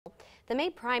The May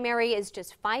primary is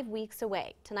just 5 weeks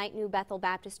away. Tonight, New Bethel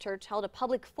Baptist Church held a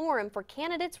public forum for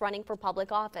candidates running for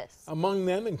public office. Among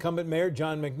them, incumbent Mayor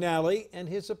John McNally and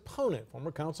his opponent,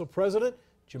 former Council President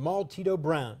Jamael Tito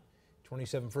Brown.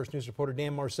 27 First News reporter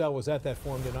Dan Marcel was at that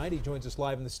forum tonight. He joins us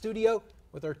live in the studio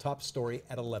with our top story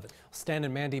at 11. Stan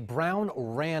and Mandy, Brown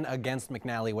ran against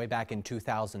McNally way back in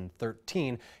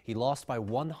 2013. He lost by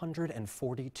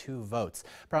 142 votes.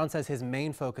 Brown says his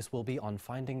main focus will be on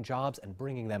finding jobs and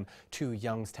bringing them to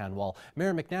Youngstown, while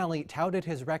Mayor McNally touted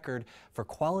his record for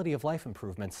quality of life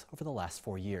improvements over the last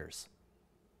 4 years.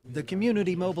 The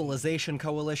Community Mobilization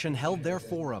Coalition held their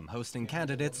forum, hosting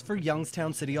candidates for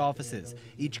Youngstown city offices.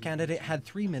 Each candidate had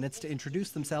 3 minutes to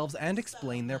introduce themselves and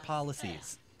explain their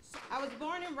policies. I was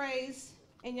born and raised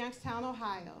in Youngstown,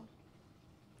 Ohio.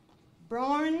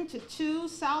 Born to 2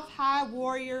 South High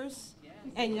Warriors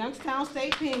and Youngstown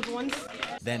State Penguins.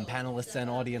 Then panelists and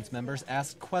audience members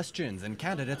asked questions and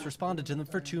candidates responded to them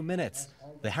for 2 minutes.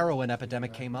 The heroin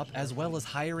epidemic came up, as well as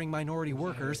hiring minority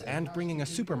workers and bringing a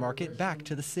supermarket back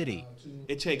to the city.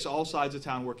 It takes all sides of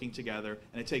town working together,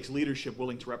 and it takes leadership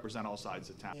willing to represent all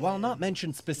sides of town. While not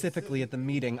mentioned specifically at the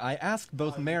meeting, I asked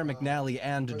both Mayor McNally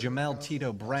and Jamael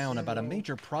Tito Brown about a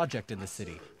major project in the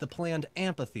city, the planned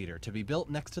amphitheater to be built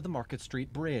next to the Market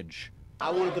Street Bridge. I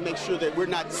wanted to make sure that we're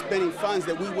not spending funds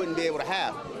that we wouldn't be able to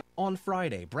have. On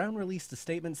Friday, Brown released a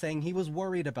statement saying he was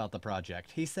worried about the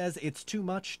project. He says it's too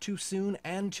much, too soon,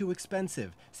 and too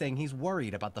expensive, saying he's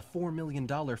worried about the $4 million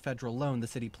federal loan the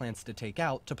city plans to take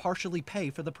out to partially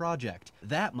pay for the project.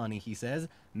 That money, he says,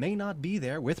 may not be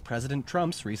there with President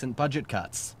Trump's recent budget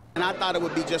cuts. And I thought it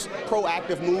would be just a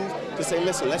proactive move to say,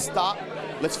 listen, let's stop.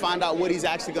 Let's find out what he's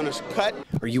actually going to cut.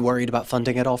 Are you worried about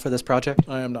funding at all for this project?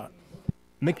 I am not.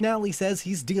 McNally says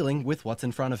he's dealing with what's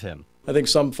in front of him. I think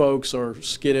some folks are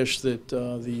skittish that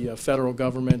the federal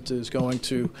government is going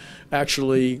to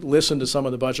actually listen to some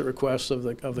of the budget requests of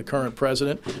the current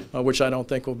president, which I don't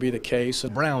think will be the case.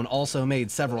 Brown also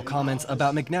made several comments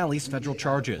about McNally's federal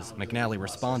charges. McNally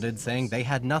responded saying they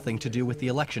had nothing to do with the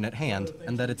election at hand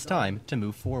and that it's time to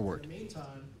move forward.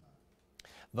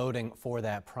 Voting for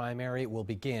that primary will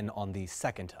begin on the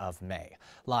 2nd of May.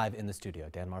 Live in the studio,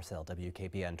 Dan Marcel,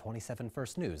 WKBN 27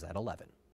 First News at 11.